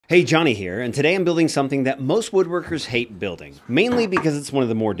Hey, Johnny here, and today I'm building something that most woodworkers hate building, mainly because it's one of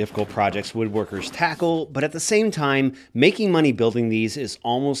the more difficult projects woodworkers tackle, but at the same time, making money building these is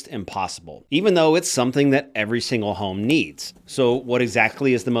almost impossible, even though it's something that every single home needs. So what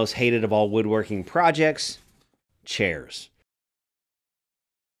exactly is the most hated of all woodworking projects? Chairs.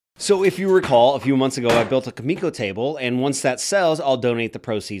 So if you recall, a few months ago I built a kumiko table, and once that sells, I'll donate the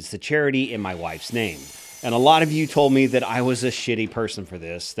proceeds to charity in my wife's name. And a lot of you told me that I was a shitty person for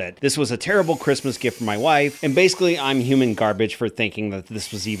this, that this was a terrible Christmas gift for my wife, and basically I'm human garbage for thinking that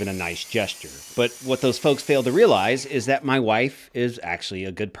this was even a nice gesture. But what those folks failed to realize is that my wife is actually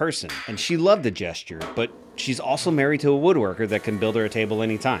a good person, and she loved the gesture, but she's also married to a woodworker that can build her a table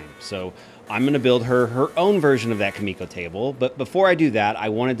anytime. So I'm going to build her own version of that kumiko table, but before I do that, I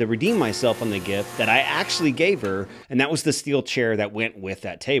wanted to redeem myself on the gift that I actually gave her, and that was the steel chair that went with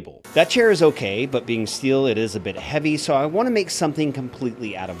that table. That chair is okay, but being steel, it is a bit heavy, so I want to make something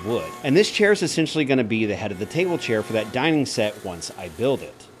completely out of wood. And this chair is essentially going to be the head of the table chair for that dining set once I build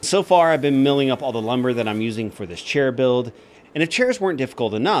it. So far, I've been milling up all the lumber that I'm using for this chair build, and if chairs weren't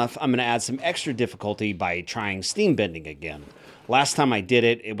difficult enough, I'm going to add some extra difficulty by trying steam bending again. Last time I did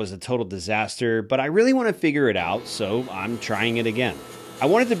it, it was a total disaster, but I really want to figure it out, so I'm trying it again. I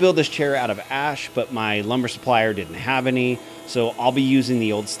wanted to build this chair out of ash, but my lumber supplier didn't have any, so I'll be using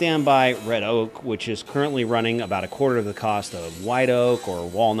the old standby red oak, which is currently running about a quarter of the cost of white oak or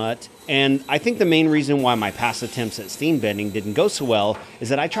walnut. And I think the main reason why my past attempts at steam bending didn't go so well is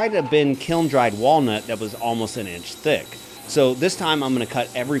that I tried to bend kiln-dried walnut that was almost an inch thick. So this time I'm going to cut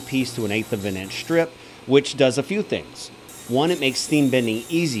every piece to 1/8 of an inch strip, which does a few things. One, it makes steam bending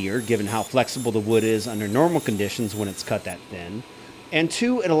easier given how flexible the wood is under normal conditions when it's cut that thin. And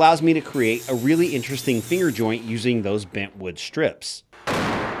two, it allows me to create a really interesting finger joint using those bent wood strips.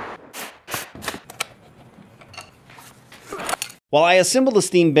 While I assemble the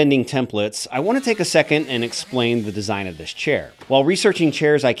steam bending templates, I want to take a second and explain the design of this chair. While researching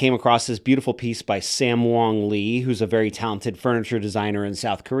chairs, I came across this beautiful piece by Samwoong Lee, who's a very talented furniture designer in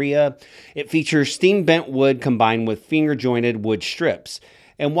South Korea. It features steam bent wood combined with finger jointed wood strips.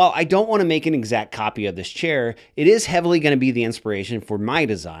 And while I don't want to make an exact copy of this chair, it is heavily going to be the inspiration for my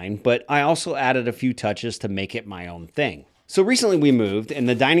design, but I also added a few touches to make it my own thing. So recently we moved, and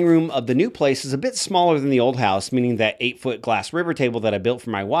the dining room of the new place is a bit smaller than the old house, meaning that 8-foot glass river table that I built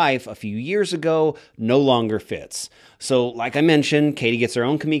for my wife a few years ago no longer fits. So like I mentioned, Katie gets her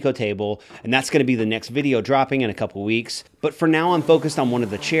own kumiko table, and that's going to be the next video dropping in a couple weeks. But for now, I'm focused on one of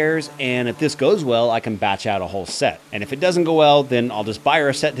the chairs, and if this goes well, I can batch out a whole set. And if it doesn't go well, then I'll just buy her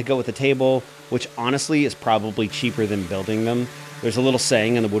a set to go with the table, which honestly is probably cheaper than building them. There's a little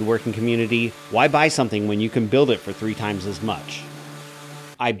saying in the woodworking community, why buy something when you can build it for 3 times as much?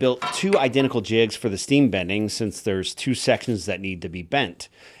 I built 2 identical jigs for the steam bending since there's 2 sections that need to be bent.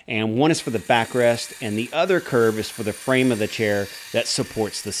 And one is for the backrest and the other curve is for the frame of the chair that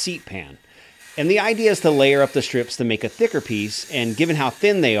supports the seat pan. And the idea is to layer up the strips to make a thicker piece, and given how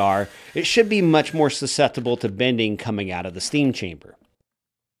thin they are, it should be much more susceptible to bending coming out of the steam chamber.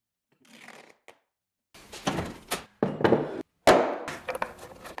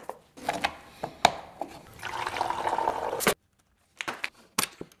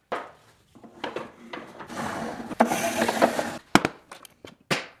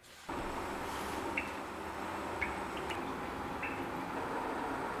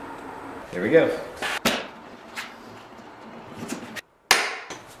 There we go.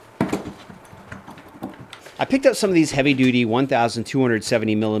 I picked up some of these heavy-duty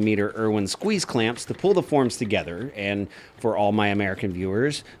 1,270mm Irwin squeeze clamps to pull the forms together, and for all my American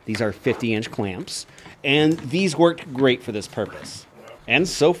viewers, these are 50-inch clamps, and these worked great for this purpose. And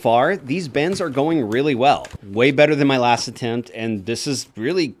so far, these bends are going really well. Way better than my last attempt, and this is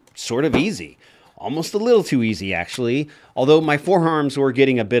really sort of easy. Almost a little too easy, actually, although my forearms were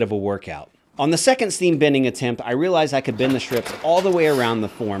getting a bit of a workout. On the second steam bending attempt, I realized I could bend the strips all the way around the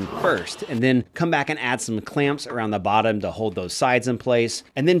form first, and then come back and add some clamps around the bottom to hold those sides in place,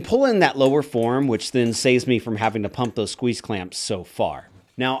 and then pull in that lower form, which then saves me from having to pump those squeeze clamps so far.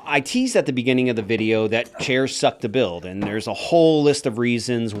 Now, I teased at the beginning of the video that chairs suck to build, and there's a whole list of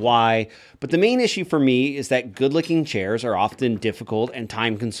reasons why, but the main issue for me is that good-looking chairs are often difficult and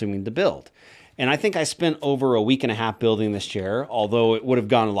time-consuming to build. And I think I spent over a week and a half building this chair, although it would have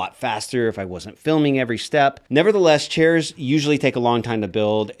gone a lot faster if I wasn't filming every step. Nevertheless, chairs usually take a long time to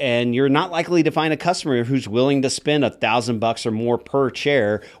build, and you're not likely to find a customer who's willing to spend $1,000 or more per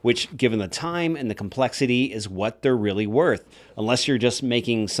chair, which, given the time and the complexity, is what they're really worth, unless you're just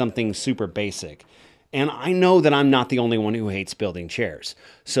making something super basic. And I know that I'm not the only one who hates building chairs.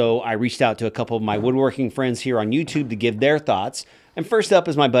 So I reached out to a couple of my woodworking friends here on YouTube to give their thoughts. And first up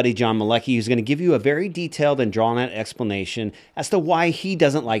is my buddy John Malecki, who's going to give you a very detailed and drawn out explanation as to why he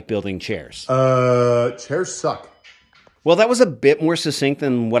doesn't like building chairs. Chairs suck. Well, that was a bit more succinct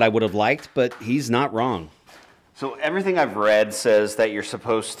than what I would have liked, but he's not wrong. So everything I've read says that you're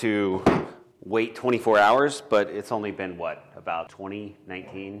supposed to wait 24 hours, but it's only been, what, about 20,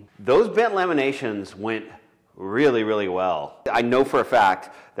 19? Those bent laminations went really, really well. I know for a fact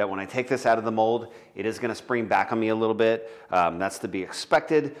that when I take this out of the mold, it is going to spring back on me a little bit. That's to be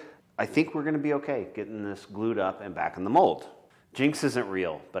expected. I think we're going to be okay getting this glued up and back in the mold. Jinx isn't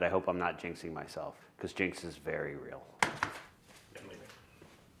real, but I hope I'm not jinxing myself, because Jinx is very real.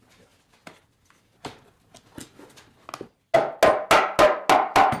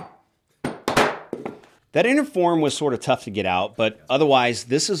 That inner form was sort of tough to get out, but otherwise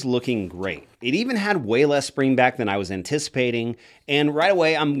this is looking great. It even had way less spring back than I was anticipating, and right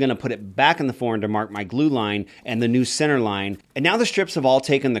away I'm going to put it back in the form to mark my glue line and the new center line. And now the strips have all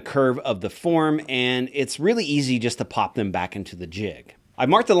taken the curve of the form, and it's really easy just to pop them back into the jig. I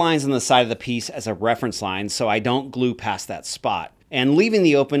marked the lines on the side of the piece as a reference line so I don't glue past that spot. And leaving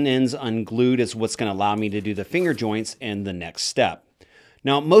the open ends unglued is what's going to allow me to do the finger joints in the next step.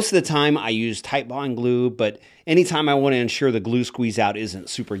 Now, most of the time I use Tite Bond glue, but anytime I want to ensure the glue squeeze out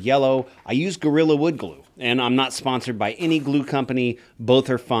isn't super yellow, I use Gorilla Wood glue. And I'm not sponsored by any glue company, both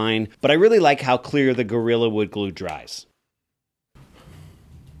are fine, but I really like how clear the Gorilla Wood glue dries.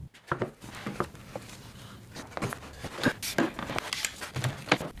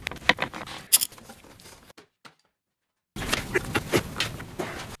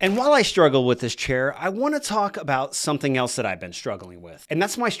 And while I struggle with this chair, I want to talk about something else that I've been struggling with. And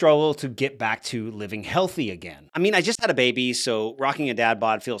that's my struggle to get back to living healthy again. I mean, I just had a baby, so rocking a dad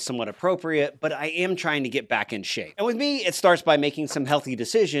bod feels somewhat appropriate, but I am trying to get back in shape. And with me, it starts by making some healthy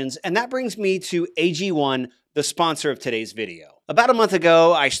decisions, and that brings me to AG1, the sponsor of today's video. About a month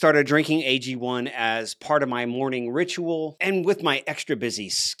ago, I started drinking AG1 as part of my morning ritual, and with my extra busy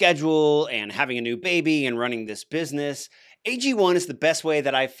schedule and having a new baby and running this business, AG1 is the best way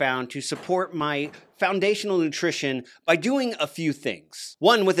that I've found to support my foundational nutrition by doing a few things.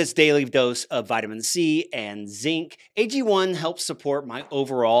 One, with its daily dose of vitamin C and zinc, AG1 helps support my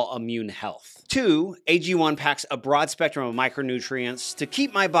overall immune health. Two, AG1 packs a broad spectrum of micronutrients to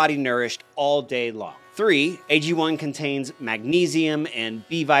keep my body nourished all day long. 3, AG1 contains magnesium and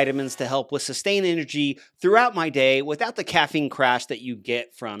B vitamins to help with sustained energy throughout my day without the caffeine crash that you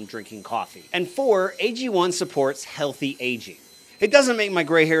get from drinking coffee. And 4, AG1 supports healthy aging. It doesn't make my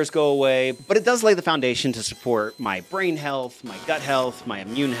gray hairs go away, but it does lay the foundation to support my brain health, my gut health, my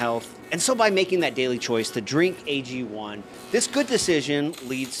immune health. And so by making that daily choice to drink AG1, this good decision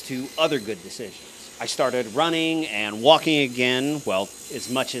leads to other good decisions. I started running and walking again, well,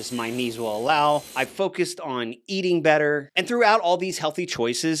 as much as my knees will allow. I focused on eating better, and throughout all these healthy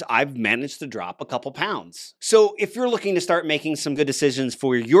choices, I've managed to drop a couple pounds. So if you're looking to start making some good decisions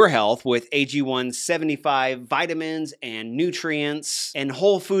for your health with AG1's 75 vitamins and nutrients and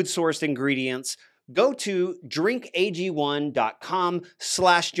whole food sourced ingredients, go to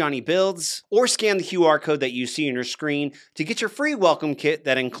drinkag1.com/JohnnyBuilds or scan the QR code that you see on your screen to get your free welcome kit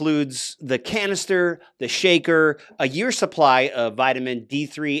that includes the canister, the shaker, a year's supply of vitamin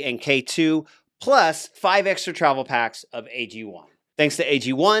D3 and K2, plus 5 extra travel packs of AG1. Thanks to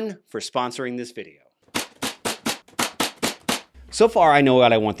AG1 for sponsoring this video. So far, I know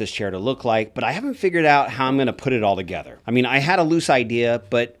what I want this chair to look like, but I haven't figured out how I'm going to put it all together. I mean, I had a loose idea,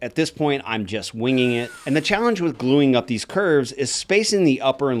 but at this point, I'm just winging it. And the challenge with gluing up these curves is spacing the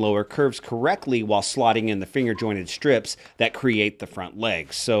upper and lower curves correctly while slotting in the finger jointed strips that create the front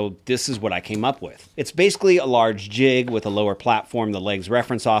legs. So this is what I came up with. It's basically a large jig with a lower platform the legs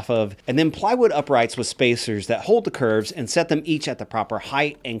reference off of, and then plywood uprights with spacers that hold the curves and set them each at the proper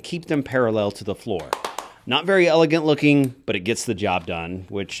height and keep them parallel to the floor. Not very elegant looking, but it gets the job done,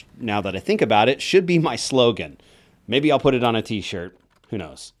 which, now that I think about it, should be my slogan. Maybe I'll put it on a t-shirt. Who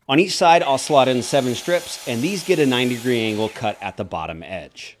knows? On each side, I'll slot in 7 strips, and these get a 90-degree angle cut at the bottom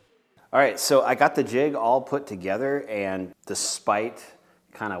edge. All right, so I got the jig all put together, and despite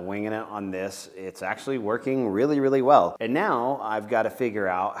kind of winging it on this, it's actually working really, really well. And now I've got to figure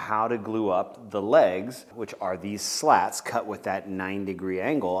out how to glue up the legs, which are these slats cut with that 9-degree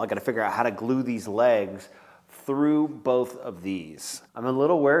angle. I got to figure out how to glue these legs through both of these. I'm a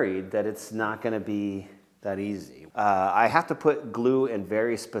little worried that it's not going to be that easy. I have to put glue in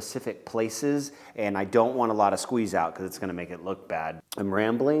very specific places, and I don't want a lot of squeeze out because it's going to make it look bad. I'm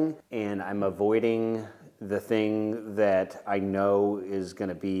rambling and I'm avoiding the thing that I know is going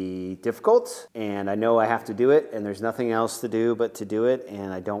to be difficult, and I know I have to do it, and there's nothing else to do but to do it,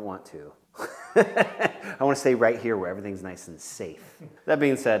 and I don't want to. I want to stay right here where everything's nice and safe. That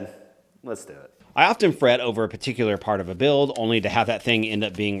being said, let's do it. I often fret over a particular part of a build only to have that thing end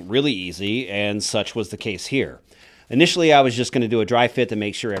up being really easy, and such was the case here. Initially, I was just going to do a dry fit to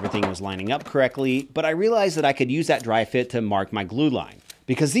make sure everything was lining up correctly, but I realized that I could use that dry fit to mark my glue line.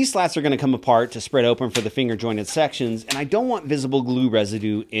 Because these slats are going to come apart to spread open for the finger jointed sections, and I don't want visible glue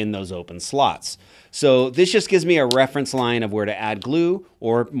residue in those open slots. So this just gives me a reference line of where to add glue,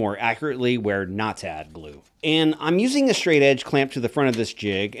 or more accurately, where not to add glue. And I'm using a straight edge clamp to the front of this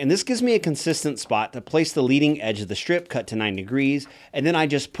jig, and this gives me a consistent spot to place the leading edge of the strip cut to 9 degrees, and then I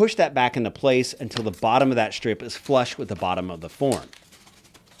just push that back into place until the bottom of that strip is flush with the bottom of the form.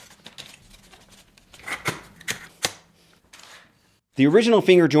 The original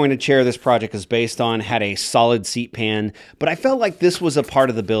finger jointed chair this project is based on had a solid seat pan, but I felt like this was a part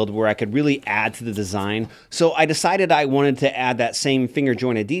of the build where I could really add to the design, so I decided I wanted to add that same finger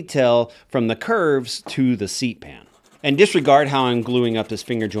jointed detail from the curves to the seat pan. And disregard how I'm gluing up this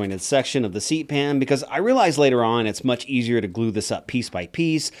finger jointed section of the seat pan, because I realized later on it's much easier to glue this up piece by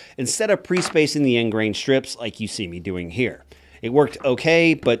piece instead of pre-spacing the end grain strips like you see me doing here. It worked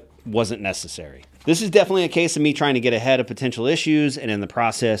okay, but wasn't necessary. This is definitely a case of me trying to get ahead of potential issues, and in the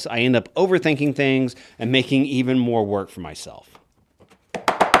process, I end up overthinking things and making even more work for myself.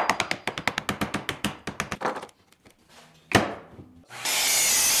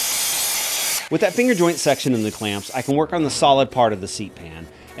 With that finger joint section in the clamps, I can work on the solid part of the seat pan,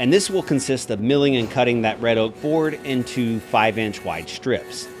 and this will consist of milling and cutting that red oak board into 5-inch wide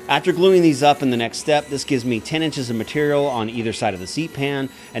strips. After gluing these up in the next step, this gives me 10 inches of material on either side of the seat pan,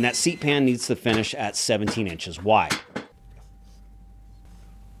 and that seat pan needs to finish at 17 inches wide.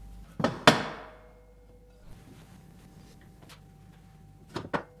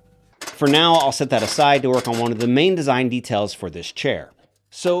 For now, I'll set that aside to work on one of the main design details for this chair.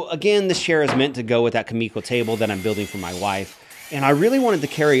 So again, this chair is meant to go with that kumiko table that I'm building for my wife, and I really wanted to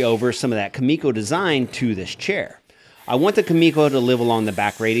carry over some of that kumiko design to this chair. I want the kumiko to live along the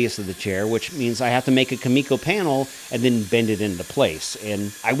back radius of the chair, which means I have to make a kumiko panel and then bend it into place.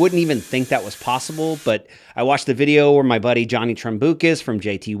 And I wouldn't even think that was possible, but I watched the video where my buddy Johnny Trumbukas from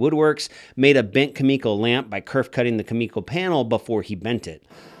JT Woodworks made a bent kumiko lamp by kerf cutting the kumiko panel before he bent it.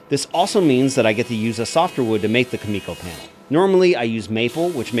 This also means that I get to use a softer wood to make the kumiko panel. Normally I use maple,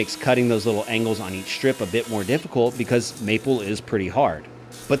 which makes cutting those little angles on each strip a bit more difficult because maple is pretty hard.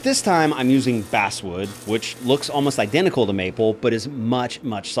 But this time I'm using basswood, which looks almost identical to maple, but is much,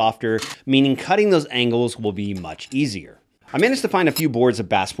 much softer, meaning cutting those angles will be much easier. I managed to find a few boards of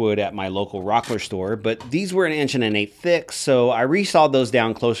basswood at my local Rockler store, but these were 1 1/8 inch thick, so I resawed those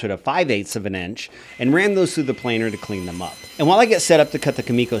down closer to 5/8 of an inch and ran those through the planer to clean them up. And while I get set up to cut the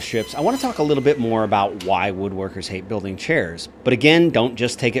kumiko strips, I want to talk a little bit more about why woodworkers hate building chairs. But again, don't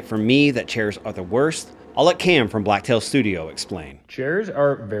just take it from me that chairs are the worst. I'll let Cam from Blacktail Studio explain. Chairs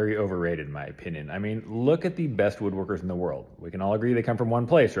are very overrated in my opinion. I mean, look at the best woodworkers in the world. We can all agree they come from one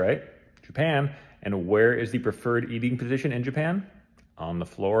place, right? Japan. And where is the preferred eating position in Japan? On the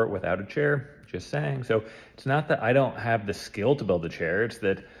floor without a chair, just saying. So it's not that I don't have the skill to build a chair, it's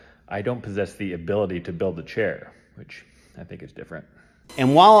that I don't possess the ability to build a chair, which I think is different.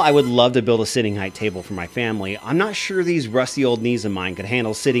 And while I would love to build a sitting height table for my family, I'm not sure these rusty old knees of mine could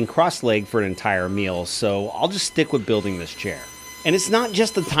handle sitting cross-legged for an entire meal, so I'll just stick with building this chair. And it's not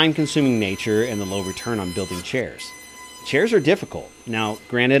just the time-consuming nature and the low return on building chairs. Chairs are difficult. Now,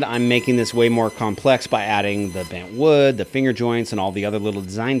 granted, I'm making this way more complex by adding the bent wood, the finger joints, and all the other little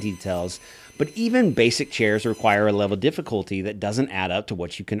design details, but even basic chairs require a level of difficulty that doesn't add up to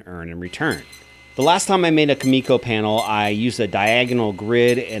what you can earn in return. The last time I made a kumiko panel, I used a diagonal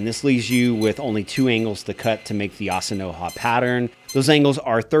grid, and this leaves you with only 2 angles to cut to make the Asanoha pattern. Those angles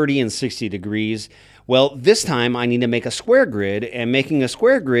are 30 and 60 degrees. Well, this time I need to make a square grid, and making a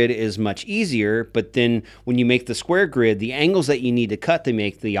square grid is much easier, but then when you make the square grid, the angles that you need to cut to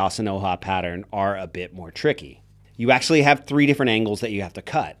make the Asanoha pattern are a bit more tricky. You actually have 3 different angles that you have to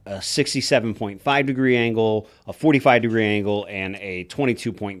cut: a 67.5 degree angle, a 45 degree angle, and a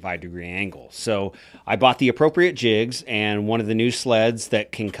 22.5 degree angle. So I bought the appropriate jigs and one of the new sleds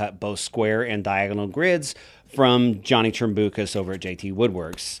that can cut both square and diagonal grids from Johnny Trumbukas over at JT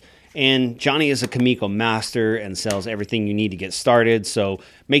Woodworks. And Johnny is a kumiko master and sells everything you need to get started, so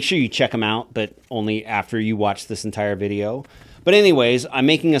make sure you check him out, but only after you watch this entire video. But anyways, I'm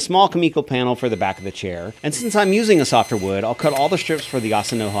making a small kumiko panel for the back of the chair, and since I'm using a softer wood, I'll cut all the strips for the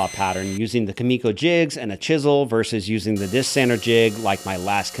Asanoha pattern using the kumiko jigs and a chisel versus using the disc sander jig like my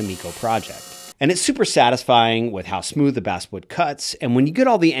last kumiko project. And it's super satisfying with how smooth the basswood cuts, and when you get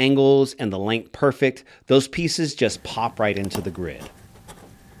all the angles and the length perfect, those pieces just pop right into the grid.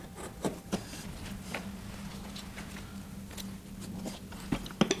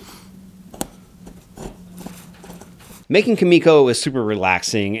 Making kumiko is super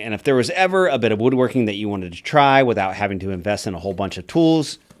relaxing, and if there was ever a bit of woodworking that you wanted to try without having to invest in a whole bunch of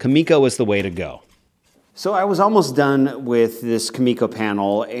tools, kumiko is the way to go. So I was almost done with this kumiko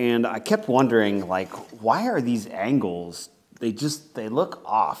panel, and I kept wondering, like, why are these angles? They look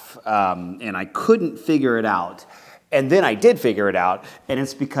off, and I couldn't figure it out. And then I did figure it out, and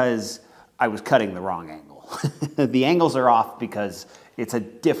it's because I was cutting the wrong angle. The angles are off because it's a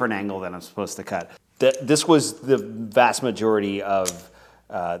different angle than I'm supposed to cut. This was the vast majority of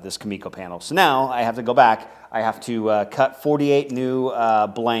this kumiko panel. So now I have to go back. I have to cut 48 new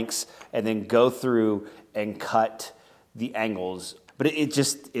blanks and then go through and cut the angles. But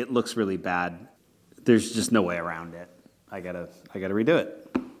it looks really bad. There's just no way around it. I gotta redo it.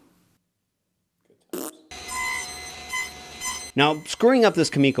 Now, screwing up this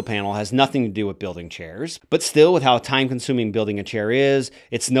kumiko panel has nothing to do with building chairs, but still, with how time-consuming building a chair is,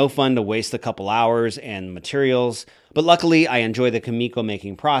 it's no fun to waste a couple hours and materials. But luckily, I enjoy the kumiko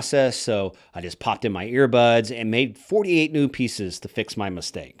making process, so I just popped in my earbuds and made 48 new pieces to fix my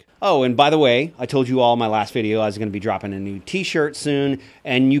mistake. Oh, and by the way, I told you all in my last video I was going to be dropping a new t-shirt soon,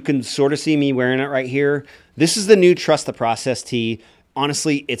 and you can sort of see me wearing it right here. This is the new Trust the Process tee.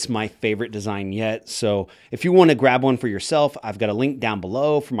 Honestly, it's my favorite design yet, so if you want to grab one for yourself, I've got a link down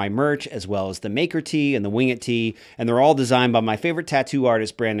below for my merch, as well as the Maker tee and the Wing It tee, and they're all designed by my favorite tattoo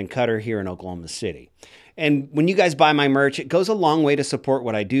artist, Brandon Cutter, here in Oklahoma City. And when you guys buy my merch, it goes a long way to support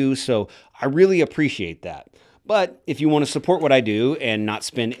what I do, so I really appreciate that. But if you want to support what I do and not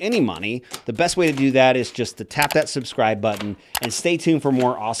spend any money, the best way to do that is just to tap that subscribe button and stay tuned for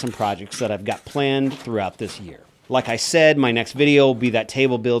more awesome projects that I've got planned throughout this year. Like I said, my next video will be that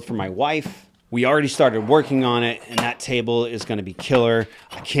table build for my wife. We already started working on it, and that table is going to be killer.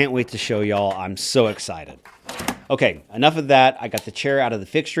 I can't wait to show y'all. I'm so excited. Okay, enough of that. I got the chair out of the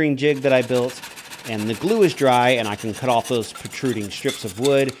fixturing jig that I built, and the glue is dry, and I can cut off those protruding strips of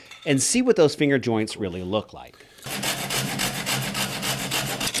wood and see what those finger joints really look like.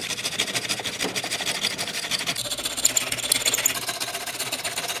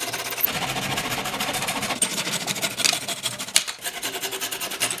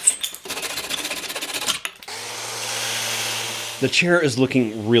 The chair is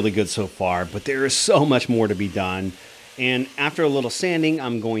looking really good so far, but there is so much more to be done. And after a little sanding,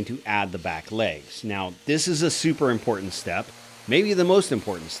 I'm going to add the back legs. Now, this is a super important step, maybe the most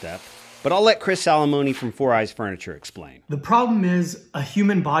important step, but I'll let Chris Salamone from Four Eyes Furniture explain. The problem is a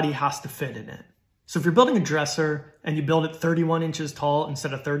human body has to fit in it. So if you're building a dresser and you build it 31 inches tall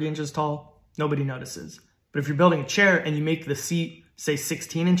instead of 30 inches tall, nobody notices. But if you're building a chair and you make the seat, say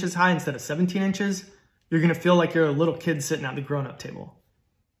 16 inches high instead of 17 inches, you're gonna feel like you're a little kid sitting at the grown-up table.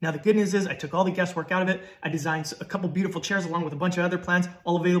 Now the good news is I took all the guesswork out of it. I designed a couple beautiful chairs along with a bunch of other plans,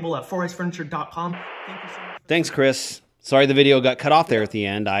 all available at foureyesfurniture.com. Thank you so much. Thanks, Chris. Sorry the video got cut off there at the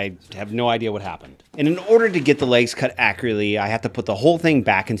end. I have no idea what happened. And in order to get the legs cut accurately, I have to put the whole thing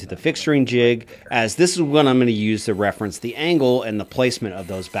back into the fixturing jig, as this is what I'm going to use to reference the angle and the placement of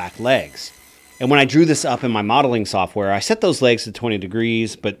those back legs. And when I drew this up in my modeling software, I set those legs to 20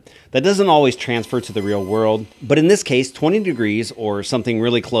 degrees, but that doesn't always transfer to the real world. But in this case, 20 degrees or something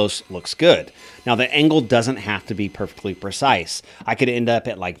really close looks good. Now the angle doesn't have to be perfectly precise. I could end up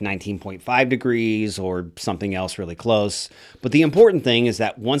at like 19.5 degrees or something else really close. But the important thing is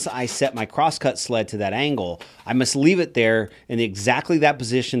that once I set my crosscut sled to that angle, I must leave it there in exactly that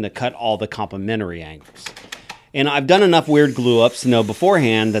position to cut all the complementary angles. And I've done enough weird glue ups to know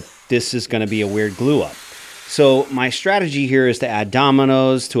beforehand that this is going to be a weird glue up. So my strategy here is to add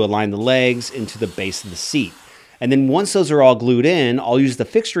dominoes to align the legs into the base of the seat. And then once those are all glued in, I'll use the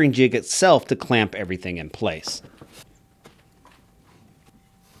fixturing jig itself to clamp everything in place.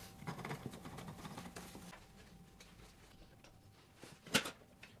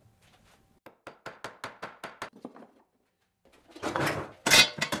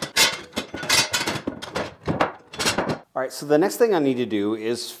 All right, so the next thing I need to do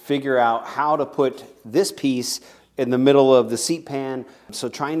is figure out how to put this piece in the middle of the seat pan. So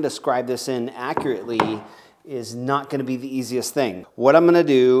trying to scribe this in accurately is not going to be the easiest thing. What I'm going to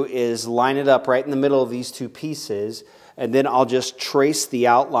do is line it up right in the middle of these two pieces, and then I'll just trace the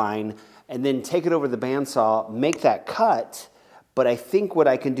outline and then take it over the bandsaw, make that cut. But I think what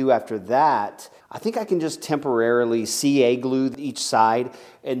I can do after that, I think I can just temporarily CA glue each side,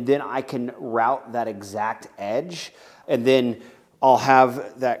 and then I can route that exact edge. And then I'll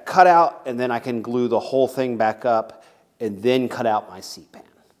have that cut out, and then I can glue the whole thing back up and then cut out my seat pan.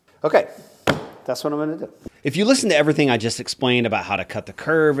 Okay, that's what I'm gonna do. If you listen to everything I just explained about how to cut the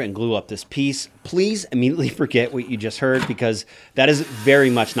curve and glue up this piece, please immediately forget what you just heard, because that is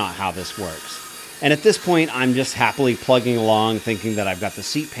very much not how this works. And at this point, I'm just happily plugging along, thinking that I've got the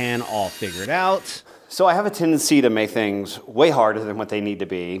seat pan all figured out. So I have a tendency to make things way harder than what they need to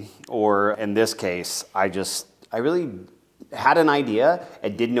be. Or in this case, I really had an idea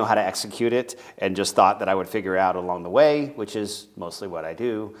and didn't know how to execute it and just thought that I would figure it out along the way, which is mostly what I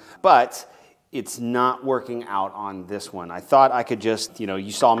do. But it's not working out on this one. I thought I could just,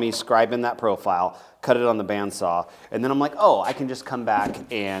 you saw me scribing that profile, cut it on the bandsaw, and then I'm like, oh, I can just come back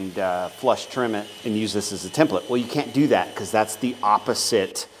and flush trim it and use this as a template. Well, you can't do that because that's the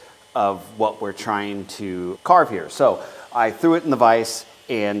opposite of what we're trying to carve here. So I threw it in the vise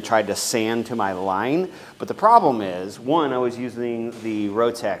and tried to sand to my line. But the problem is, one, I was using the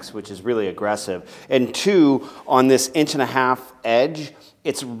Rotex, which is really aggressive. And two, on this 1.5 inch edge,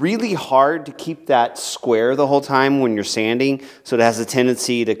 it's really hard to keep that square the whole time when you're sanding. So it has a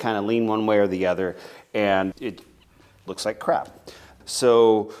tendency to kind of lean one way or the other. And it looks like crap.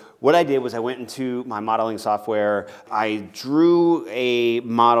 So what I did was I went into my modeling software. I drew a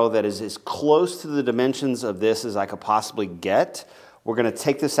model that is as close to the dimensions of this as I could possibly get. We're going to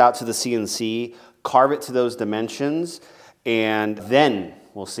take this out to the CNC, carve it to those dimensions, and then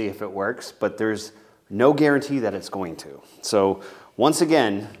we'll see if it works. But there's no guarantee that it's going to. So once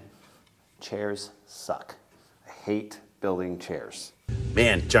again, chairs suck. I hate building chairs.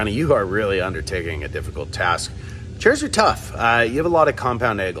 Man, Johnny, you are really undertaking a difficult task. Chairs are tough. You have a lot of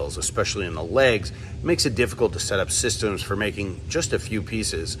compound angles, especially in the legs. It makes it difficult to set up systems for making just a few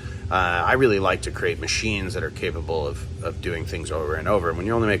pieces. I really like to create machines that are capable of doing things over and over. And when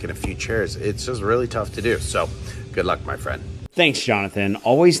you're only making a few chairs, it's just really tough to do. So good luck, my friend. Thanks, Jonathan.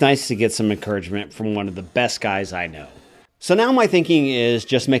 Always nice to get some encouragement from one of the best guys I know. So now my thinking is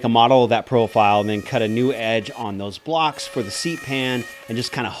just make a model of that profile and then cut a new edge on those blocks for the seat pan and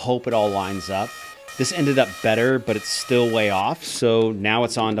just kind of hope it all lines up. This ended up better, but it's still way off, so now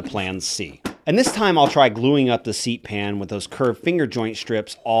it's on to plan C. And this time I'll try gluing up the seat pan with those curved finger joint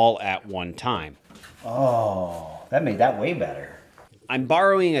strips all at one time. Oh, that made that way better. I'm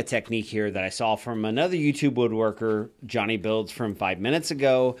borrowing a technique here that I saw from another YouTube woodworker, Johnny Builds, from 5 minutes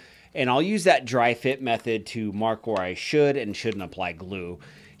ago, and I'll use that dry fit method to mark where I should and shouldn't apply glue.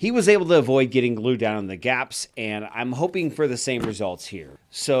 He was able to avoid getting glue down in the gaps, and I'm hoping for the same results here.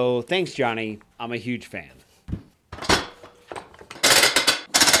 So thanks, Johnny. I'm a huge fan.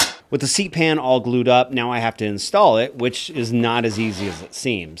 With the seat pan all glued up, now I have to install it, which is not as easy as it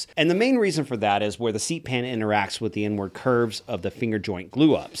seems. And the main reason for that is where the seat pan interacts with the inward curves of the finger joint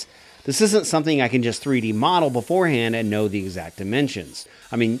glue ups. This isn't something I can just 3D model beforehand and know the exact dimensions.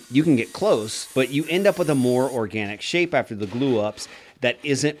 I mean, you can get close, but you end up with a more organic shape after the glue ups that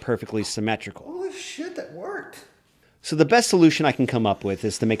isn't perfectly symmetrical. Holy shit, that worked. So the best solution I can come up with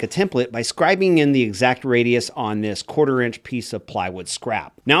is to make a template by scribing in the exact radius on this 1/4 inch piece of plywood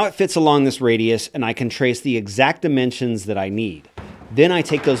scrap. Now it fits along this radius and I can trace the exact dimensions that I need. Then I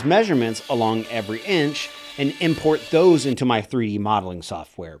take those measurements along every inch and import those into my 3D modeling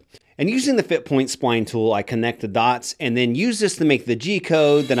software. And using the fit point spline tool, I connect the dots and then use this to make the G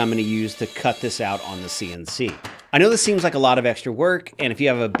code that I'm going to use to cut this out on the CNC. I know this seems like a lot of extra work, and if you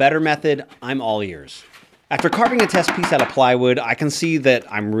have a better method, I'm all ears. After carving a test piece out of plywood, I can see that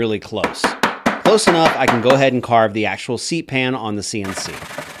I'm really close. Close enough, I can go ahead and carve the actual seat pan on the CNC.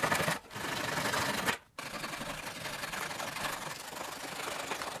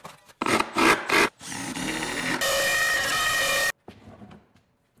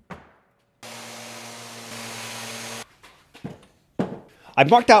 I've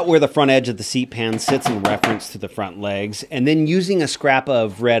marked out where the front edge of the seat pan sits in reference to the front legs, and then using a scrap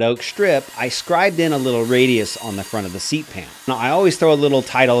of red oak strip, I scribed in a little radius on the front of the seat pan. Now, I always throw a little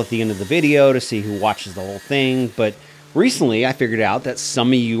title at the end of the video to see who watches the whole thing, but recently I figured out that some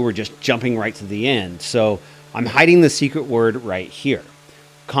of you were just jumping right to the end, so I'm hiding the secret word right here.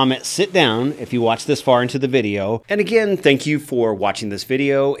 Comment sit down if you watch this far into the video, and again, thank you for watching this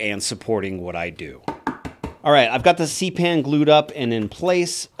video and supporting what I do. All right, I've got the seat pan glued up and in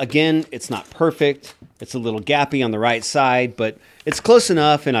place. Again, it's not perfect. It's a little gappy on the right side, but it's close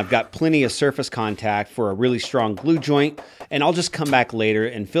enough, and I've got plenty of surface contact for a really strong glue joint, and I'll just come back later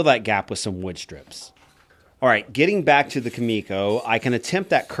and fill that gap with some wood strips. All right, getting back to the kumiko, I can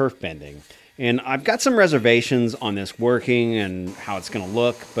attempt that kerf bending, and I've got some reservations on this working and how it's gonna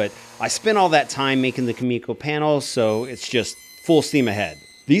look, but I spent all that time making the kumiko panels, so it's just full steam ahead.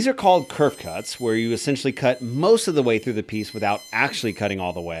 These are called kerf cuts, where you essentially cut most of the way through the piece without actually cutting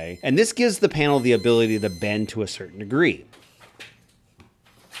all the way. And this gives the panel the ability to bend to a certain degree.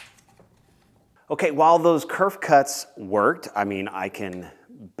 Okay, while those kerf cuts worked, I mean, I can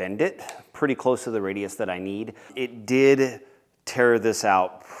bend it pretty close to the radius that I need. It did tear this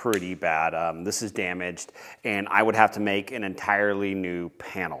out pretty bad. This is damaged, and I would have to make an entirely new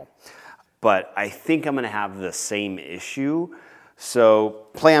panel. But I think I'm gonna have the same issue. So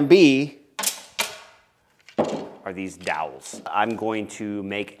plan B are these dowels. I'm going to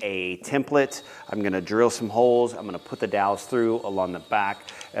make a template. I'm gonna drill some holes. I'm gonna put the dowels through along the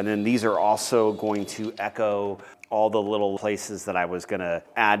back. And then these are also going to echo all the little places that I was gonna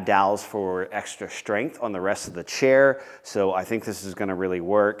add dowels for extra strength on the rest of the chair. So I think this is gonna really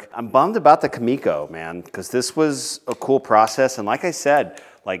work. I'm bummed about the kumiko, man, because this was a cool process. And like I said,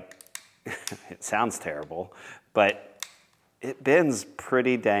 like, it sounds terrible, but it bends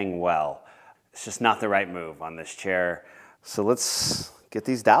pretty dang well. It's just not the right move on this chair. So let's get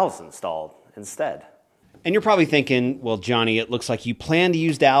these dowels installed instead. And you're probably thinking, well, Johnny, it looks like you plan to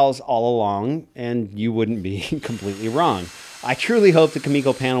use dowels all along, and you wouldn't be completely wrong. I truly hoped the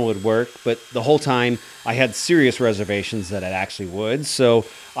kumiko panel would work, but the whole time I had serious reservations that it actually would. So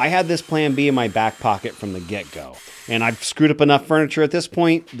I had this plan B in my back pocket from the get-go. And I've screwed up enough furniture at this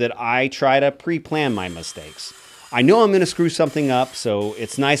point that I try to pre-plan my mistakes. I know I'm going to screw something up, so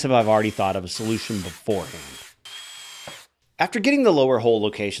it's nice if I've already thought of a solution beforehand. After getting the lower hole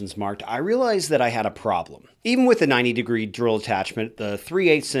locations marked, I realized that I had a problem. Even with the 90-degree drill attachment, the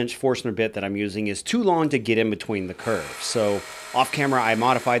 3/8" Forstner bit that I'm using is too long to get in between the curves. So off camera, I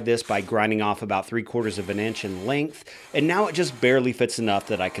modified this by grinding off about 3/4 of an inch in length, and now it just barely fits enough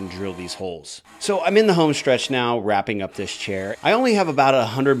that I can drill these holes. So I'm in the home stretch now, wrapping up this chair. I only have about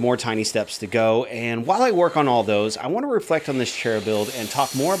 100 more tiny steps to go, and while I work on all those, I want to reflect on this chair build and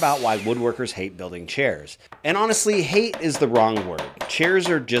talk more about why woodworkers hate building chairs. And honestly, hate is the wrong word. Chairs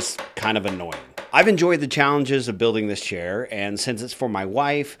are just kind of annoying. I've enjoyed the challenges of building this chair, and since it's for my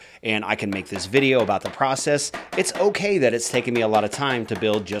wife and I can make this video about the process, it's okay that it's taken me a lot of time to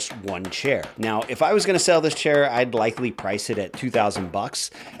build just one chair. Now, if I was going to sell this chair, I'd likely price it at $2,000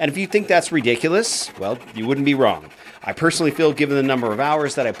 bucks. And if you think that's ridiculous, well, you wouldn't be wrong. I personally feel, given the number of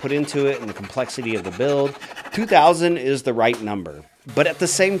hours that I put into it and the complexity of the build, $2,000 is the right number. But at the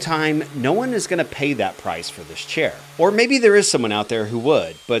same time, no one is going to pay that price for this chair. Or maybe there is someone out there who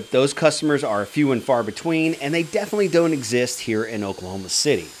would, but those customers are few and far between, and they definitely don't exist here in Oklahoma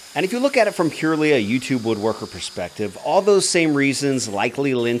City. And if you look at it from purely a YouTube woodworker perspective, all those same reasons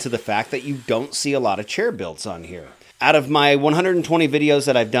likely lend to the fact that you don't see a lot of chair builds on here. Out of my 120 videos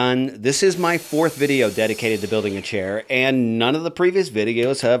that I've done, this is my 4th video dedicated to building a chair, and none of the previous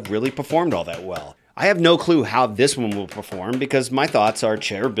videos have really performed all that well. I have no clue how this one will perform because my thoughts are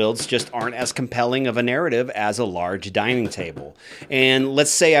chair builds just aren't as compelling of a narrative as a large dining table. And let's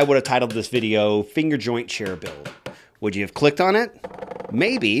say I would have titled this video Finger Joint Chair Build. Would you have clicked on it?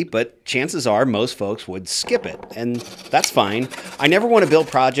 Maybe, but chances are most folks would skip it, and that's fine. I never want to build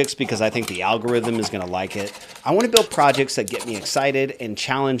projects because I think the algorithm is going to like it. I want to build projects that get me excited and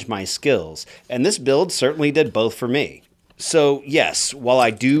challenge my skills, and this build certainly did both for me. So yes, while I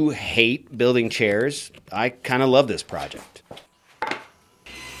do hate building chairs, I kind of love this project.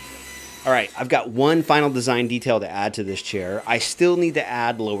 All right, I've got one final design detail to add to this chair. I still need to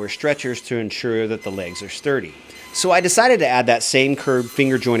add lower stretchers to ensure that the legs are sturdy. So I decided to add that same curved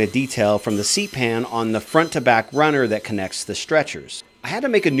finger jointed detail from the seat pan on the front to back runner that connects the stretchers. I had to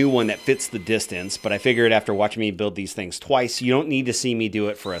make a new one that fits the distance, but I figured after watching me build these things twice, you don't need to see me do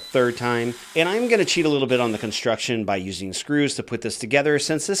it for a 3rd time. And I'm going to cheat a little bit on the construction by using screws to put this together,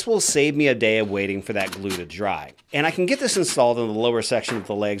 since this will save me a day of waiting for that glue to dry. And I can get this installed in the lower section of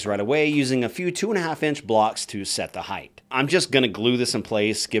the legs right away using a few 2.5-inch blocks to set the height. I'm just going to glue this in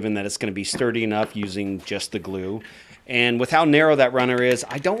place, given that it's going to be sturdy enough using just the glue. And with how narrow that runner is,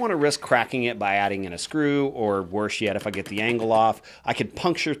 I don't want to risk cracking it by adding in a screw, or worse yet, if I get the angle off, I could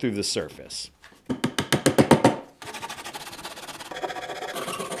puncture through the surface.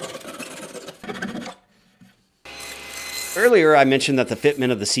 Earlier, I mentioned that the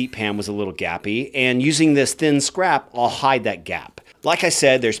fitment of the seat pan was a little gappy, and using this thin scrap, I'll hide that gap. Like I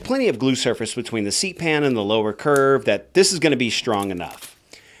said, there's plenty of glue surface between the seat pan and the lower curve that this is going to be strong enough.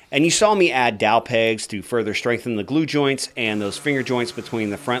 And you saw me add dowel pegs to further strengthen the glue joints and those finger joints between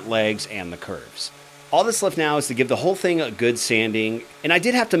the front legs and the curves. All that's left now is to give the whole thing a good sanding, and I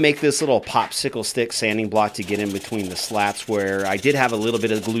did have to make this little popsicle stick sanding block to get in between the slats where I did have a little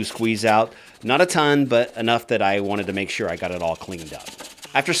bit of glue squeeze out. Not a ton, but enough that I wanted to make sure I got it all cleaned up.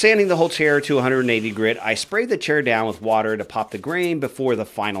 After sanding the whole chair to 180 grit, I sprayed the chair down with water to pop the grain before the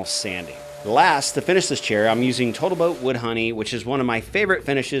final sanding. Last, to finish this chair, I'm using Total Boat Wood Honey, which is one of my favorite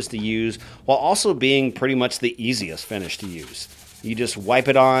finishes to use, while also being pretty much the easiest finish to use. You just wipe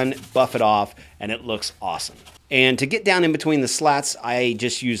it on, buff it off, and it looks awesome. And to get down in between the slats, I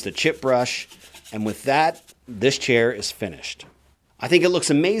just used the chip brush, and with that, this chair is finished. I think it looks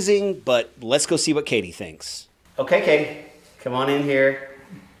amazing, but let's go see what Katie thinks. Okay, Katie, come on in here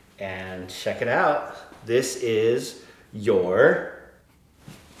and check it out. This is your...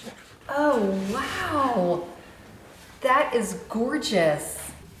 Oh, wow. That is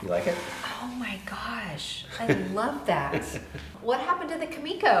gorgeous. You like it? Oh my gosh, I love that. What happened to the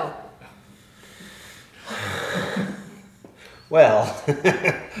kumiko? Well,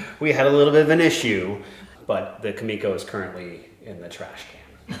 we had a little bit of an issue, but the kumiko is currently in the trash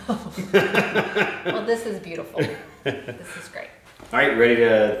can. Well, this is beautiful. This is great. All right, ready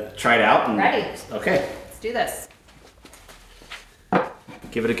to try it out? Ready. Okay, Let's do this.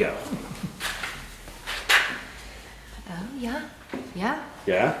 give it a go. Oh, yeah. Yeah.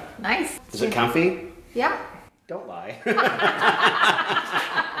 Yeah? Nice. Is it comfy? Yeah. Don't lie.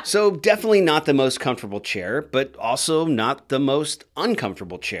 So definitely not the most comfortable chair, but also not the most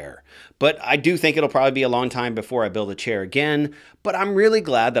uncomfortable chair. But I do think it'll probably be a long time before I build a chair again, but I'm really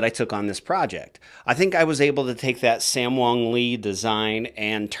glad that I took on this project. I think I was able to take that Samwoong Lee design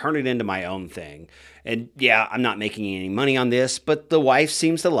and turn it into my own thing. And yeah, I'm not making any money on this, but the wife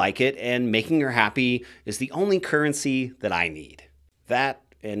seems to like it, and making her happy is the only currency that I need. That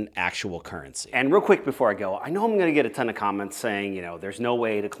and actual currency. And real quick before I go, I know I'm gonna get a ton of comments saying, you know, there's no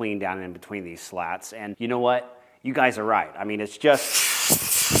way to clean down in between these slats. And you know what? You guys are right. I mean, it's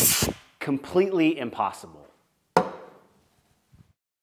just completely impossible.